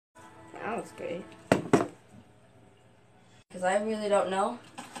sounds great. Because I really don't know.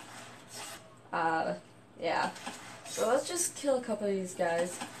 Yeah. So let's just kill a couple of these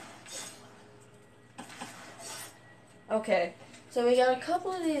guys. Okay. So we got a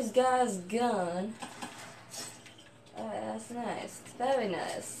couple of these guys gone. That's nice. It's very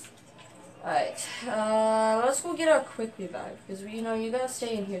nice. Alright. Let's go get our quick revive. Because, you know, you gotta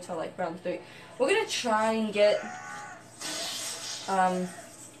stay in here till, like, round 3. We're gonna try and get...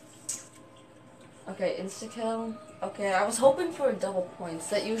 Okay, insta-kill. Okay, I was hoping for a double points.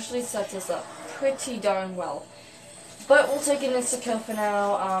 That usually sets us up pretty darn well. But we'll take an insta-kill for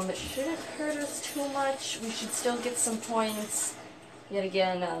now. It shouldn't hurt us too much. We should still get some points. Yet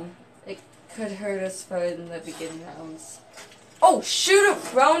again, it could hurt us for in the beginning rounds. Oh, shoot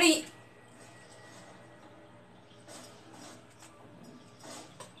it, brownie!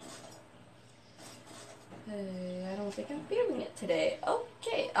 Hey, I don't think I'm feeling it today.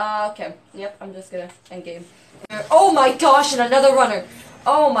 Okay, okay. Yep, I'm just gonna end game. Oh my gosh, and another runner!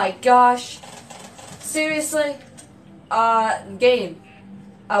 Oh my gosh. Seriously? Game.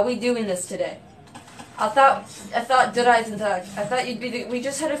 Are we doing this today? I thought you'd be the, we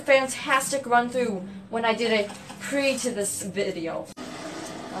just had a fantastic run through when I did a pre to this video.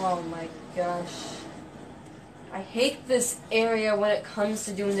 Oh my gosh. I hate this area when it comes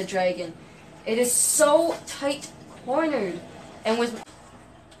to doing the dragon. It is so tight cornered. And with...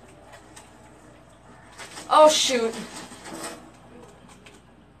 Oh shoot.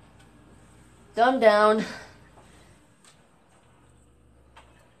 Dumb down.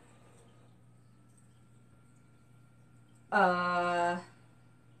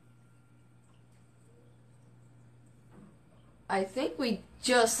 I think we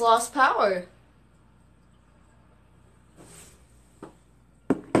just lost power.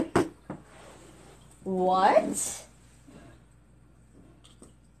 What?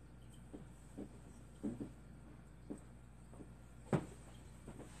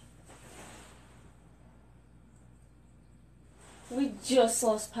 We just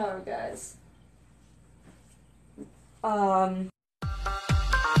lost power, guys.